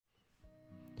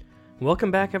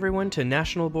Welcome back, everyone, to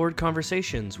National Board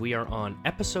Conversations. We are on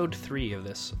episode 3 of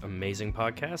this amazing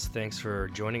podcast. Thanks for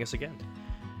joining us again.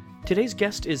 Today's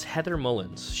guest is Heather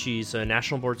Mullins. She's a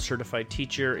National Board Certified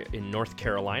teacher in North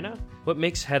Carolina. What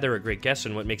makes Heather a great guest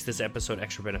and what makes this episode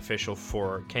extra beneficial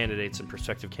for candidates and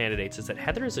prospective candidates is that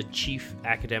Heather is a chief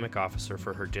academic officer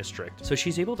for her district. So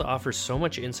she's able to offer so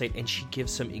much insight, and she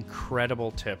gives some incredible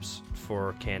tips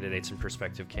for candidates and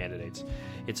prospective candidates.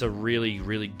 It's a really,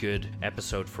 really good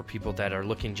episode for people that are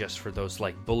looking just for those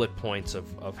bullet points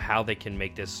of how they can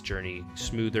make this journey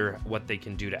smoother, what they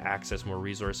can do to access more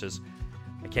resources.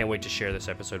 I can't wait to share this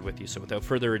episode with you. So without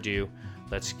further ado,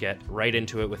 let's get right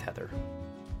into it with Heather.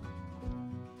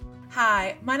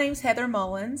 Hi, my name's Heather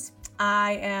Mullins.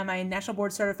 I am a National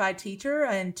Board Certified teacher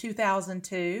in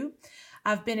 2002.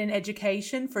 I've been in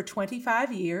education for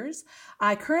 25 years.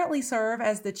 I currently serve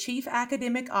as the Chief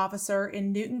Academic Officer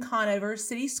in Newton Conover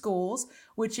City Schools,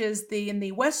 which is in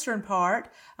the western part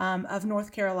of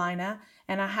North Carolina.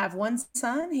 And I have one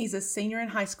son. He's a senior in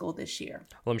high school this year.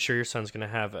 Well, I'm sure your son's going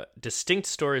to have distinct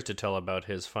stories to tell about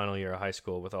his final year of high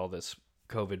school with all this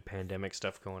COVID pandemic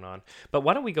stuff going on. But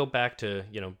why don't we go back to,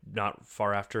 not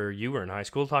far after you were in high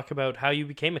school, talk about how you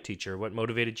became a teacher, what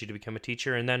motivated you to become a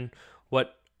teacher, and then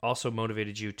what also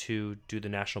motivated you to do the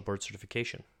National Board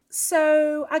Certification.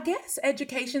 So I guess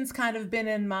education's kind of been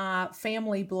in my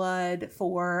family blood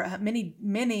for many,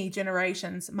 many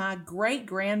generations. My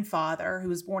great-grandfather, who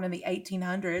was born in the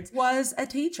 1800s, was a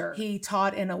teacher. He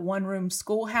taught in a one-room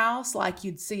schoolhouse like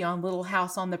you'd see on Little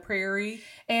House on the Prairie.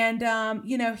 And,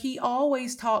 he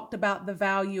always talked about the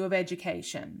value of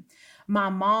education. My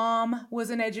mom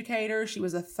was an educator. She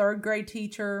was a third-grade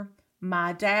teacher.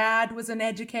 My dad was an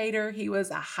educator. He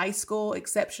was a high school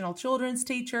exceptional children's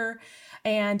teacher.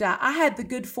 And I had the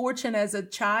good fortune as a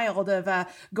child of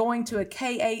going to a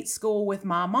K-8 school with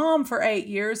my mom for 8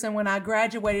 years. And when I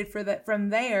graduated from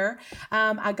there,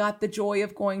 I got the joy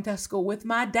of going to school with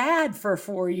my dad for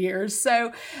 4 years.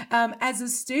 So as a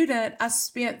student, I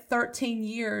spent 13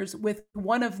 years with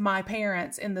one of my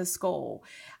parents in the school.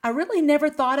 I really never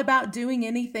thought about doing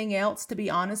anything else, to be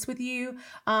honest with you.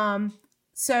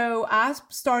 So I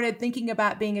started thinking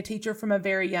about being a teacher from a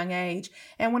very young age.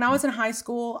 And when I was in high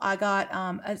school, I got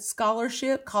a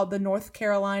scholarship called the North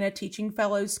Carolina Teaching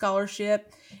Fellows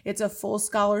Scholarship. It's a full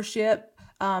scholarship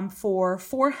for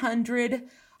 400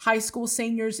 high school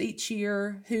seniors each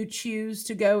year who choose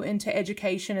to go into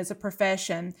education as a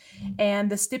profession. And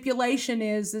the stipulation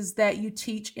is that you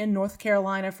teach in North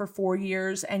Carolina for 4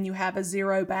 years and you have a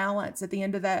zero balance at the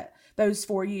end of those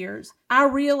 4 years. I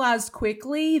realized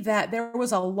quickly that there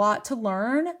was a lot to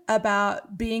learn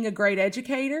about being a great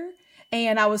educator.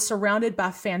 And I was surrounded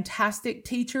by fantastic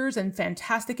teachers and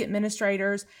fantastic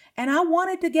administrators, and I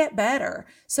wanted to get better.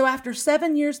 So after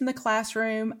 7 years in the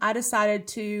classroom, I decided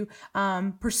to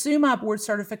pursue my board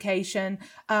certification.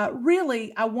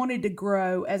 Really, I wanted to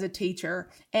grow as a teacher.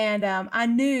 And I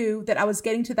knew that I was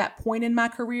getting to that point in my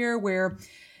career where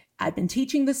I'd been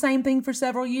teaching the same thing for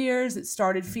several years. It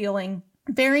started feeling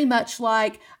very much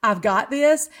like I've got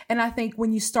this. And I think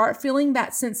when you start feeling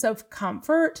that sense of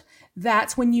comfort,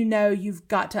 that's when you know you've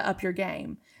got to up your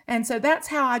game. And so that's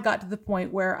how I got to the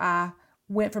point where I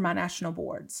went for my national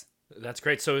boards. That's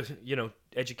great. So,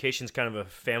 education's kind of a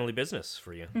family business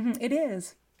for you. Mm-hmm, it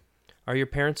is. Are your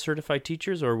parents certified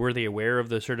teachers, or were they aware of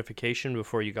the certification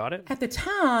before you got it? At the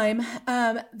time,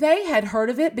 they had heard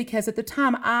of it because at the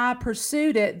time I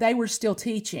pursued it, they were still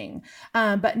teaching.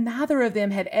 But neither of them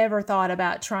had ever thought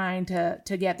about trying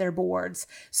to get their boards.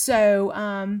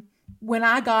 So when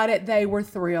I got it, they were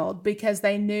thrilled because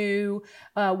they knew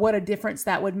what a difference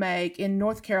that would make. In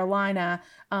North Carolina,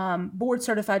 board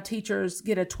certified teachers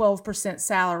get a 12%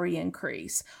 salary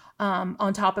increase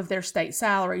on top of their state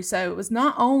salary. So it was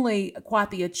not only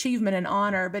quite the achievement and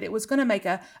honor, but it was going to make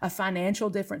a financial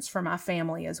difference for my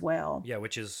family as well. Yeah,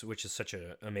 which is such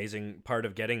an amazing part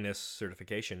of getting this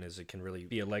certification, is it can really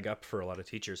be a leg up for a lot of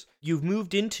teachers. You've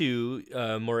moved into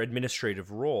a more administrative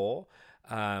role,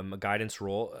 a guidance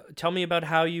role. Tell me about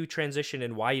how you transitioned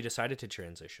and why you decided to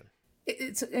transition.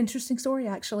 It's an interesting story,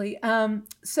 actually.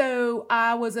 So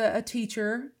I was a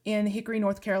teacher in Hickory,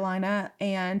 North Carolina,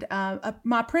 and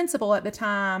my principal at the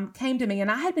time came to me, and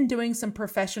I had been doing some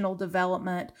professional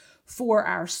development for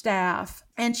our staff.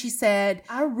 And she said,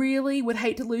 I really would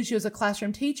hate to lose you as a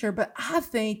classroom teacher, but I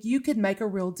think you could make a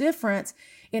real difference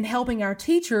in helping our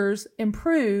teachers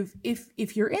improve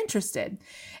if you're interested.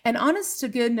 And honest to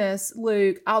goodness,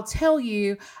 Luke, I'll tell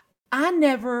you, I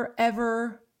never,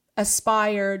 ever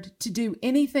aspired to do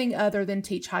anything other than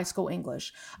teach high school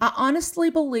English. I honestly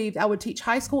believed I would teach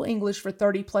high school English for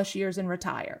 30 plus years and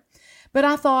retire. But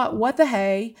I thought, what the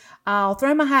hey, I'll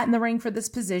throw my hat in the ring for this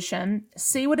position,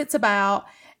 see what it's about,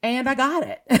 and I got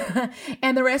it.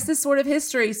 And the rest is sort of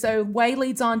history. So way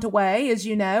leads on to way, as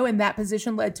you know, and that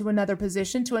position led to another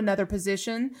position, to another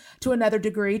position, to another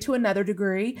degree, to another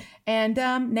degree. And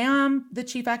now I'm the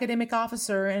chief academic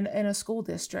officer in a school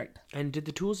district. And did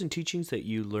the tools and teachings that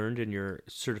you learned in your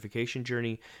certification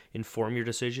journey inform your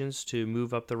decisions to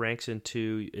move up the ranks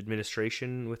into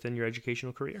administration within your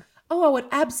educational career? Oh, I would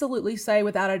absolutely say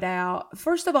without a doubt.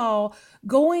 First of all,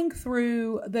 going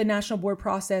through the national board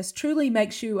process truly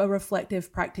makes you a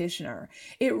reflective practitioner.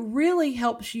 It really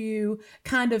helps you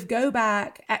kind of go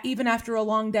back, even after a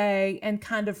long day, and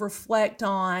kind of reflect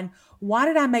on, why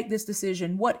did I make this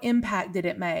decision? What impact did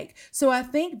it make? So I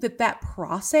think that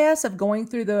process of going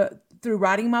through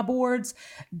writing my boards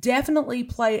definitely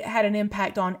had an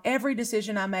impact on every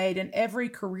decision I made and every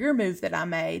career move that I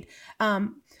made.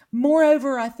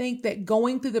 Moreover, I think that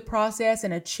going through the process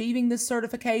and achieving this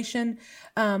certification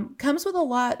comes with a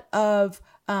lot of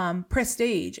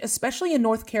prestige, especially in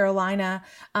North Carolina.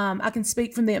 I can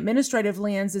speak from the administrative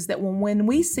lens, is that when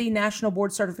we see national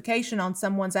board certification on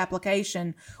someone's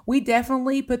application, we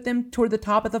definitely put them toward the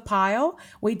top of the pile.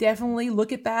 We definitely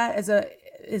look at that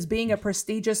as being a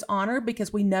prestigious honor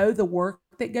because we know the work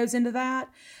that goes into that.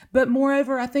 But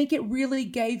moreover, I think it really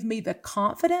gave me the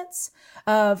confidence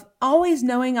of always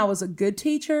knowing I was a good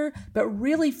teacher, but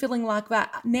really feeling like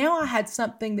that now I had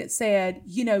something that said,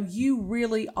 you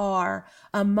really are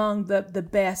among the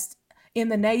best in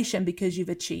the nation because you've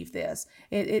achieved this.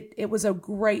 It was a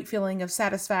great feeling of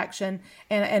satisfaction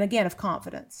and again, of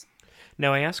confidence.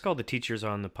 Now, I ask all the teachers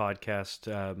on the podcast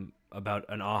about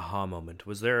an aha moment.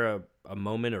 Was there a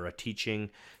moment or a teaching,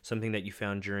 something that you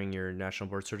found during your national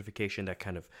board certification that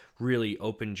kind of really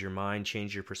opened your mind,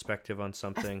 changed your perspective on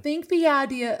something? I think the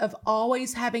idea of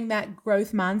always having that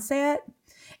growth mindset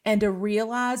and to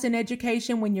realize in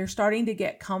education when you're starting to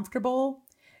get comfortable,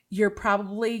 you're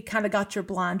probably kind of got your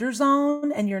blinders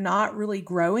on and you're not really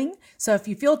growing. So if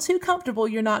you feel too comfortable,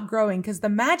 you're not growing because the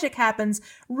magic happens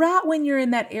right when you're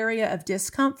in that area of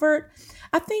discomfort.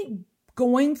 I think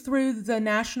going through the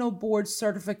national board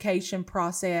certification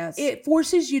process, it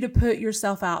forces you to put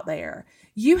yourself out there.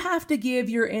 You have to give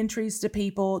your entries to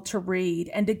people to read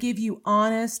and to give you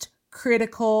honest,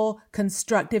 critical,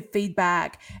 constructive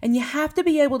feedback. And you have to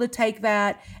be able to take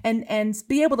that and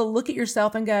be able to look at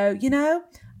yourself and go,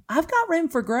 I've got room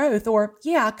for growth, or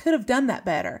yeah, I could have done that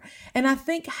better. And I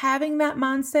think having that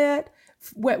mindset,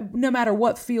 no matter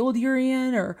what field you're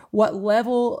in or what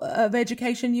level of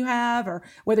education you have, or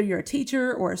whether you're a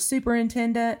teacher or a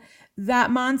superintendent, that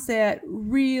mindset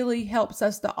really helps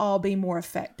us to all be more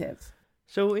effective.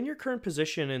 So in your current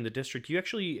position in the district, you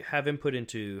actually have input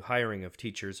into hiring of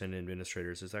teachers and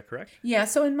administrators. Is that correct? Yeah.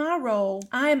 So in my role,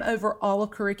 I am over all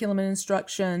of curriculum and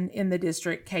instruction in the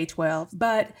district K-12,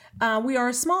 but we are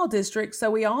a small district. So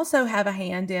we also have a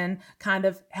hand in kind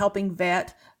of helping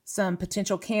vet some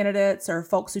potential candidates or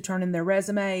folks who turn in their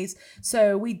resumes.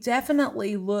 So we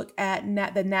definitely look at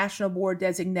the national board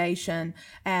designation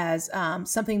as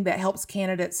something that helps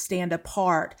candidates stand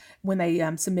apart when they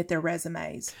submit their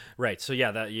resumes. Right. So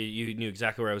yeah, that you knew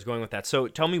exactly where I was going with that. So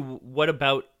tell me, what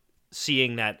about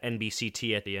seeing that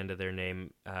NBCT at the end of their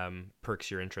name perks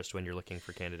your interest when you're looking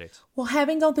for candidates? Well,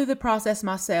 having gone through the process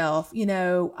myself,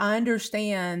 I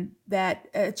understand that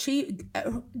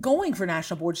going for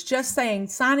national boards, just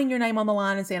signing your name on the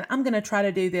line and saying, I'm going to try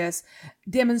to do this,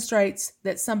 demonstrates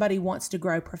that somebody wants to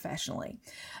grow professionally.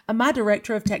 My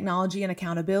director of technology and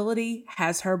accountability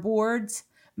has her boards.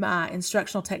 My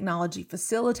instructional technology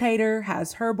facilitator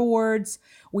has her boards.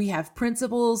 We have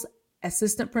principals,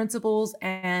 assistant principals,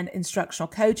 and instructional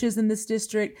coaches in this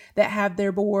district that have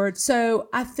their boards. So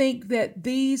I think that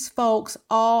these folks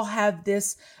all have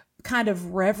this kind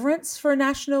of reverence for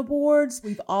national boards.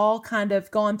 We've all kind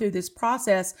of gone through this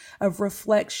process of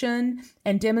reflection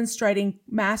and demonstrating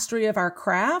mastery of our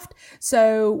craft.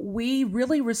 So we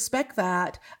really respect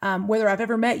that. Whether I've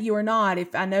ever met you or not,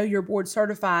 if I know you're board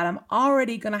certified, I'm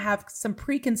already going to have some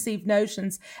preconceived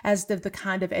notions as to the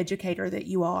kind of educator that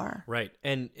you are. Right.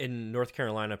 And in North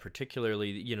Carolina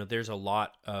particularly, there's a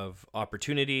lot of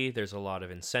opportunity. There's a lot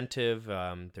of incentive.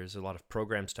 There's a lot of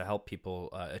programs to help people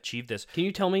achieve this. Can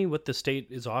you tell me what the state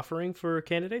is offering for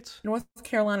candidates? North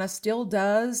Carolina still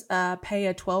does pay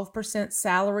a 12%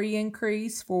 salary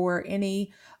increase for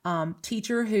any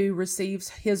teacher who receives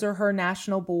his or her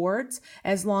national boards,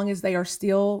 as long as they are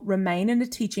still remain in a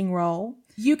teaching role.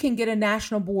 You can get a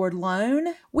national board loan.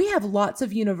 We have lots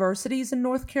of universities in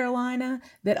North Carolina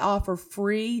that offer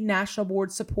free national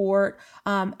board support.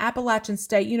 Appalachian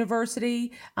State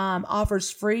University offers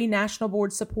free national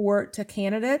board support to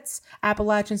candidates.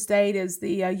 Appalachian State is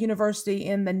the university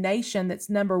in the nation that's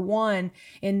number one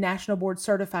in national board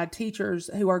certified teachers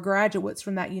who are graduates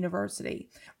from that university.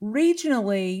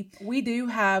 Regionally, we do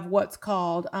have what's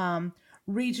called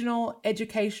Regional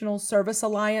Educational Service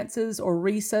Alliances, or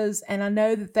RESAs, and I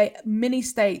know that many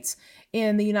states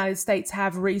in the United States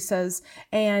have RESAs,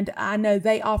 and I know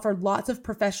they offer lots of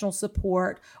professional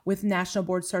support with national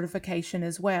board certification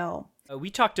as well. We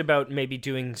talked about maybe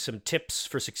doing some tips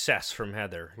for success from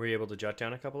Heather. Were you able to jot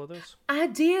down a couple of those? I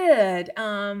did.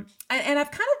 And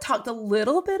I've kind of talked a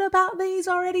little bit about these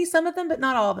already, some of them, but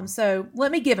not all of them. So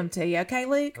let me give them to you. Okay,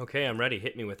 Luke? Okay, I'm ready.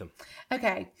 Hit me with them.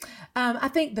 Okay. I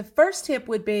think the first tip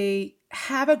would be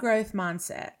have a growth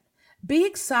mindset. Be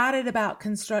excited about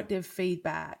constructive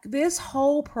feedback. This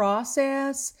whole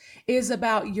process is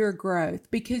about your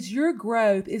growth, because your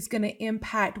growth is going to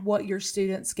impact what your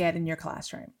students get in your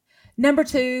classroom. Number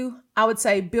 2, I would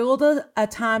say build a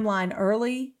timeline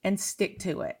early and stick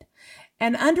to it.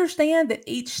 And understand that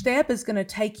each step is going to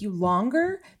take you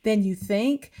longer than you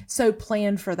think. So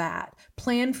plan for that.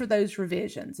 Plan for those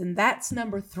revisions. And that's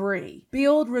number 3.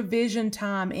 Build revision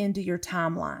time into your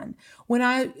timeline. When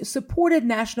I supported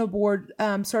national board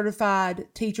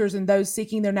certified teachers and those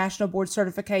seeking their national board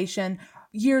certification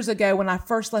years ago, when I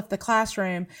first left the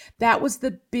classroom, that was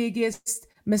the biggest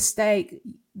mistake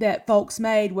that folks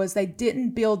made, was they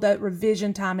didn't build that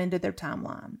revision time into their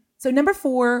timeline. So number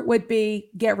 4 would be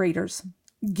get readers.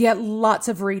 Get lots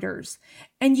of readers.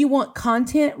 And you want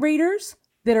content readers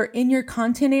that are in your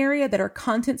content area, that are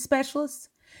content specialists.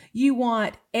 You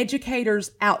want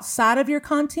educators outside of your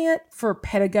content for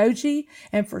pedagogy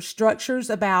and for structures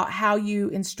about how you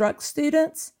instruct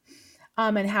students,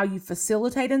 and how you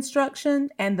facilitate instruction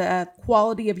and the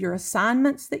quality of your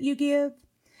assignments that you give.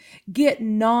 Get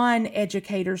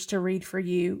non-educators to read for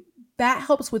you. That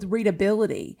helps with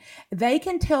readability. They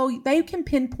can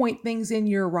pinpoint things in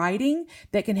your writing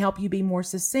that can help you be more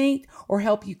succinct or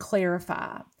help you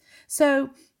clarify.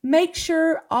 So make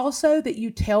sure also that you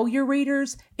tell your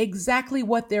readers exactly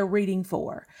what they're reading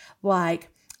for. Like,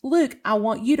 Luke, I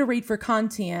want you to read for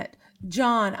content.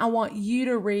 John, I want you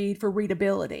to read for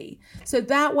readability. So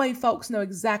that way folks know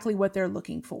exactly what they're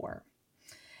looking for.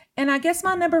 And I guess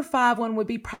my number 5 one would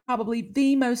be probably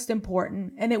the most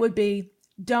important, and it would be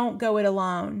don't go it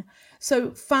alone.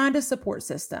 So find a support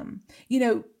system.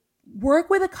 Work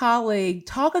with a colleague,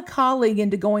 talk a colleague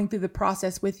into going through the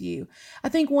process with you. I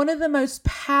think one of the most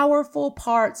powerful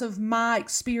parts of my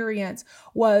experience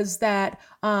was that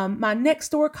my next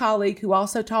door colleague, who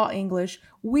also taught English,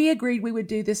 we agreed we would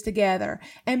do this together.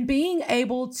 And being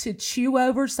able to chew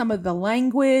over some of the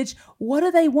language, what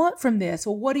do they want from this?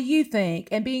 Well, what do you think?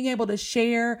 And being able to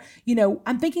share,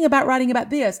 I'm thinking about writing about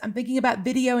this. I'm thinking about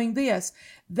videoing this.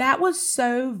 That was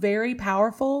so very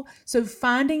powerful. So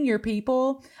finding your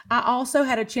people. I also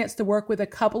had a chance to work with a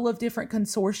couple of different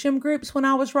consortium groups when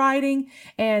I was writing,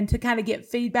 and to kind of get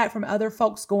feedback from other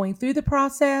folks going through the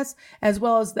process, as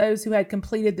well as those who had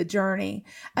completed the journey.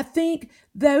 I think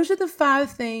those are the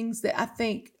 5 things that I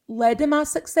think led to my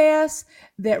success,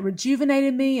 that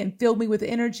rejuvenated me and filled me with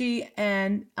energy.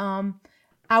 And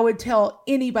I would tell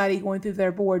anybody going through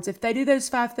their boards, if they do those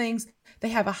 5 things, they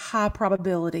have a high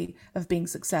probability of being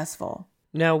successful.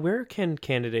 Now, where can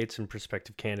candidates and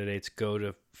prospective candidates go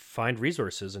to find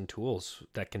resources and tools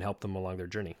that can help them along their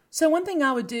journey? So one thing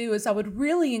I would do is I would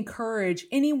really encourage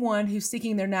anyone who's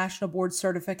seeking their national board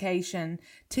certification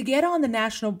to get on the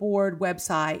national board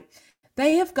website.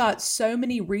 They have got so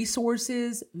many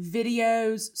resources,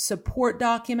 videos, support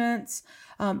documents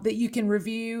that you can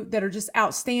review that are just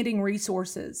outstanding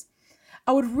resources.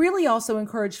 I would really also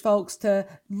encourage folks to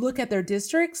look at their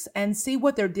districts and see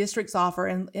what their districts offer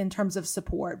in terms of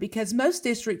support, because most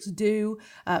districts do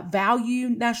value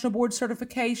national board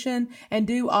certification and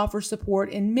do offer support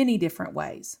in many different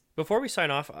ways. Before we sign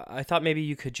off, I thought maybe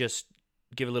you could just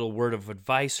give a little word of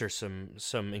advice or some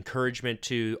encouragement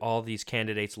to all these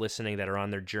candidates listening that are on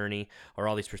their journey, or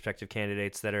all these prospective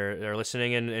candidates that are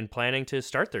listening and planning to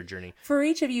start their journey. For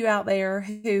each of you out there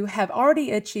who have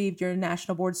already achieved your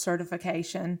national board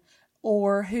certification,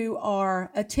 or who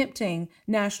are attempting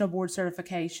national board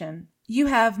certification, you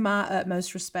have my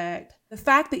utmost respect. The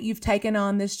fact that you've taken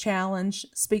on this challenge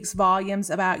speaks volumes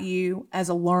about you as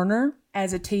a learner,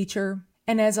 as a teacher,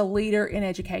 and as a leader in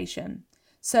education.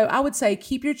 So I would say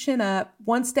keep your chin up,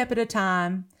 one step at a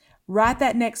time, write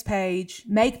that next page,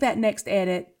 make that next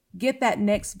edit, get that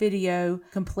next video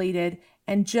completed,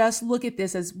 and just look at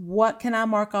this as what can I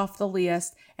mark off the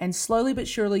list, and slowly but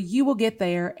surely you will get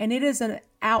there. And it is an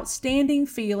outstanding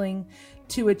feeling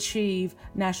to achieve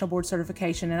National Board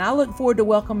Certification. And I look forward to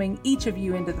welcoming each of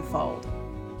you into the fold.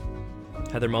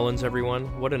 Heather Mullins,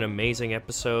 everyone. What an amazing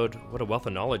episode. What a wealth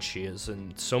of knowledge she is,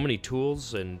 and so many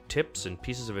tools and tips and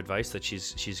pieces of advice that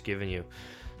she's given you.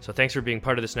 So thanks for being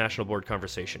part of this National Board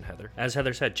conversation, Heather. As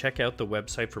Heather said, check out the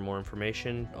website for more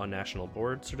information on National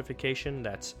Board Certification.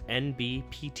 That's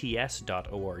nbpts.org.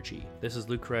 This is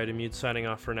Luke Rydemuth signing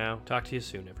off for now. Talk to you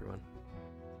soon, everyone.